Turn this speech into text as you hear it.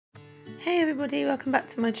Hey everybody, welcome back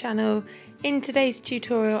to my channel. In today's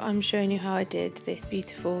tutorial I'm showing you how I did this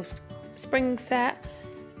beautiful spring set.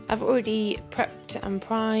 I've already prepped and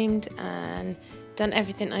primed and done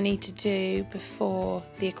everything I need to do before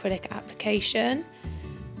the acrylic application.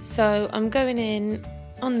 So I'm going in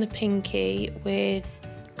on the pinky with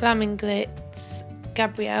Glam and Glits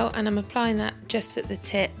Gabrielle, and I'm applying that just at the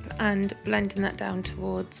tip and blending that down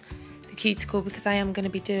towards the cuticle because I am going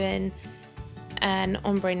to be doing an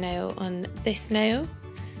ombre nail on this nail.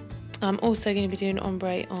 I'm also going to be doing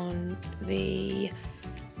ombre on the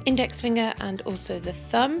index finger and also the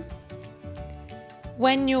thumb.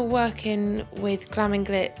 When you're working with Glam and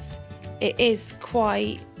Glitz, it is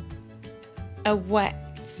quite a wet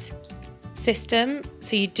system,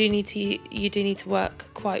 so you do need to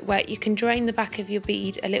work quite wet. You can drain the back of your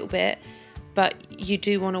bead a little bit, but you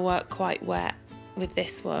do want to work quite wet with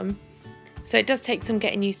this one. So it does take some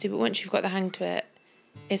getting used to, but once you've got the hang to it,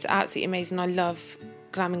 it's absolutely amazing. I love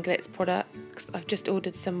Glam and Glitz products. I've just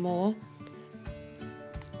ordered some more.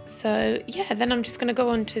 So yeah, then I'm just going to go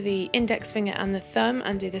on to the index finger and the thumb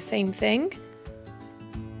and do the same thing.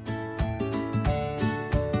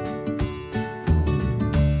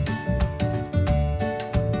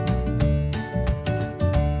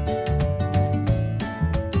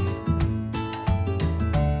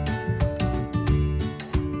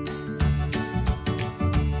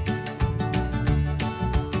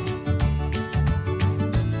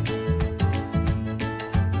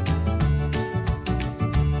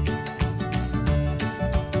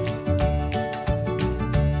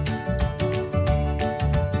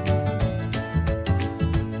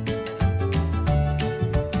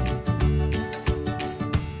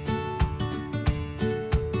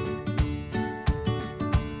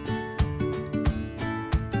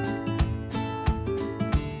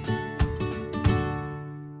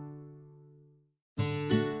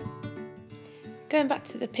 Going back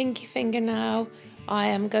to the pinky finger now, I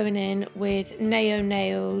am going in with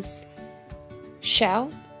Nails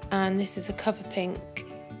Shell, and this is a cover pink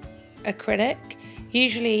acrylic.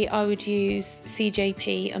 Usually I would use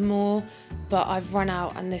CJP and more, but I've run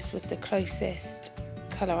out and this was the closest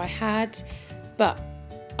colour I had. But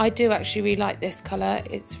I do actually really like this colour.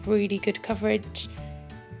 It's really good coverage.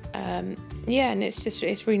 Yeah, and it's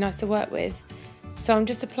really nice to work with. So I'm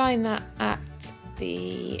just applying that at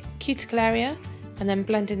the cuticle area and then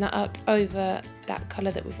blending that up over that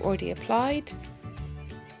colour that we've already applied.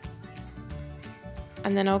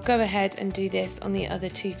 And then I'll go ahead and do this on the other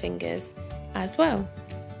two fingers as well.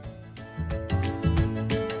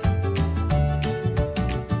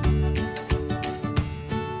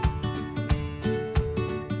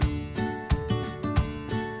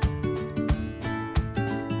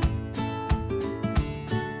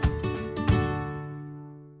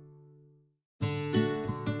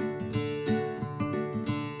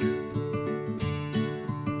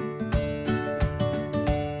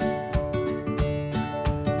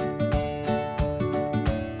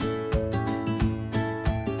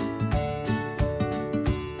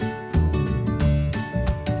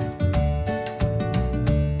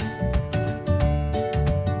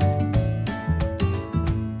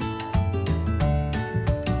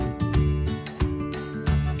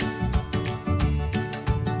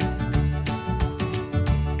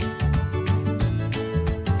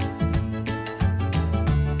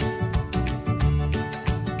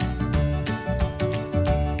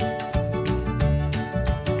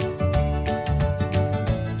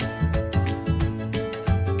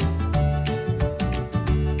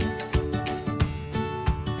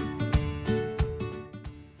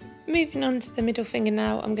 Moving on to the middle finger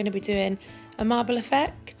now, I'm going to be doing a marble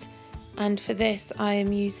effect, and for this I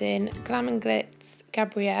am using Glam and Glitz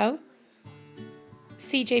Gabrielle,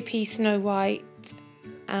 CJP Snow White,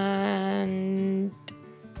 and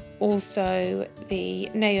also the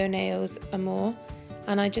Nails Amour,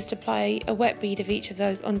 and I just apply a wet bead of each of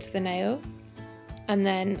those onto the nail, and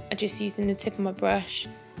then I just using the tip of my brush,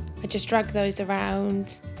 I just drag those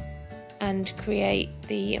around and create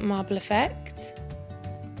the marble effect.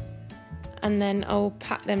 And then I'll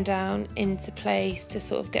pat them down into place to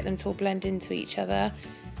sort of get them to all blend into each other.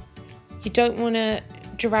 You don't want to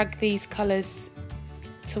drag these colours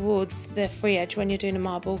towards the free edge when you're doing a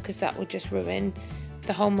marble, because that will just ruin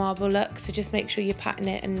the whole marble look, so just make sure you're patting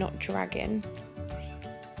it and not dragging.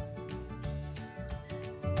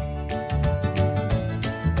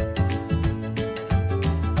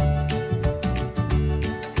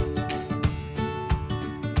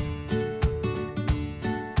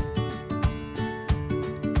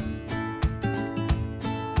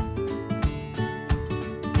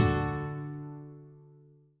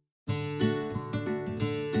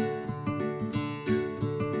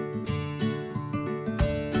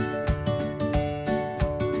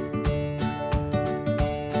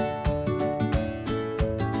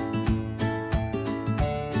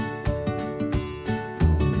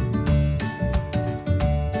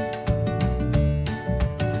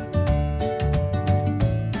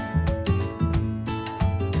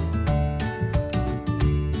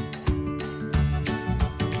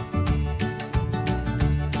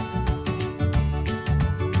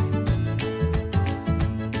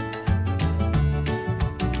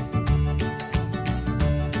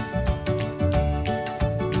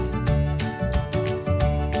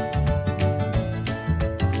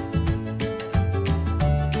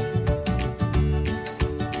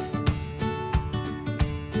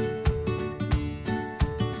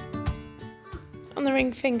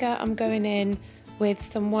 ring finger, I'm going in with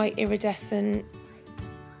some white iridescent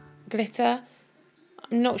glitter.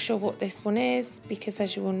 I'm not sure what this one is because,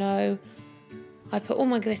 as you all know, I put all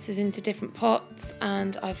my glitters into different pots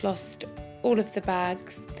and I've lost all of the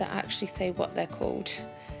bags that actually say what they're called.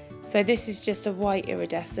 So this is just a white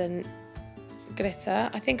iridescent glitter.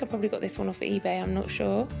 I think I probably got this one off of eBay, I'm not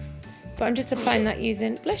sure. But I'm just applying that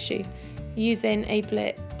using, bless you, using a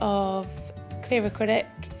bit of clear acrylic,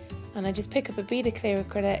 and I just pick up a bead of clear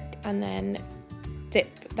acrylic and then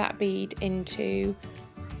dip that bead into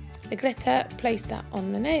the glitter, place that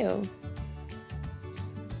on the nail.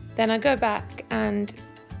 Then I go back and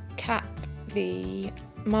cap the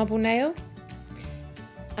marble nail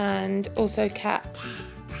and also cap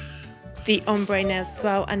the ombre nails as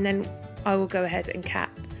well, and then I will go ahead and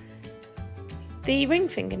cap the ring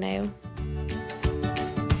fingernail.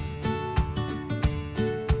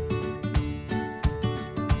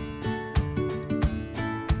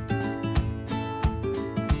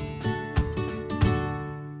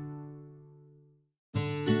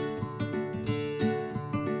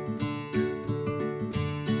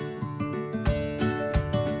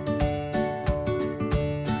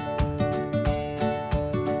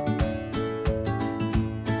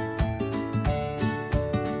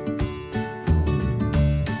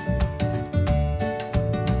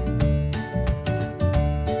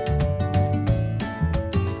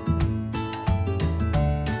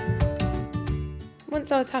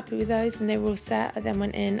 Once I was happy with those and they were all set, I then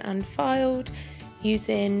went in and filed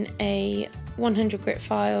using a 100 grit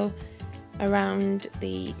file around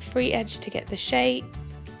the free edge to get the shape,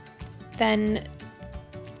 then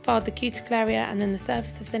filed the cuticle area and then the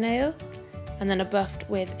surface of the nail, and then I buffed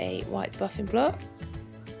with a white buffing block.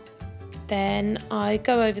 Then I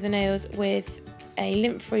go over the nails with a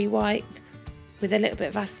lint-free wipe with a little bit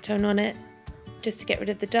of acetone on it just to get rid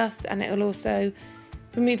of the dust, and it will also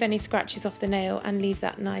remove any scratches off the nail and leave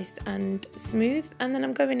that nice and smooth. And then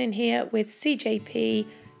I'm going in here with CJP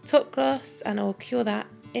top gloss and I'll cure that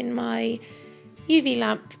in my UV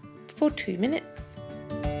lamp for 2 minutes.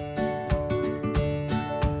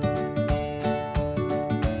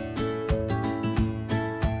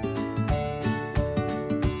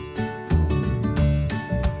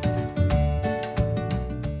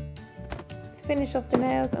 To finish off the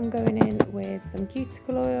nails, I'm going in with some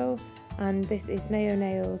cuticle oil, and this is Neo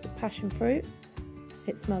Nails Passion Fruit.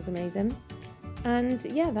 It smells amazing. And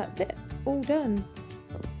yeah, that's it, all done.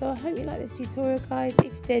 So I hope you like this tutorial, guys. If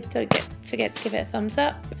you did, don't forget to give it a thumbs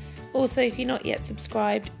up. Also, if you're not yet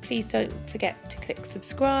subscribed, please don't forget to click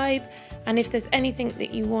subscribe. And if there's anything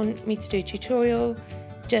that you want me to do a tutorial,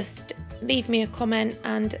 just leave me a comment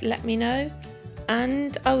and let me know.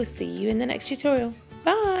 And I will see you in the next tutorial.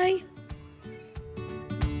 Bye!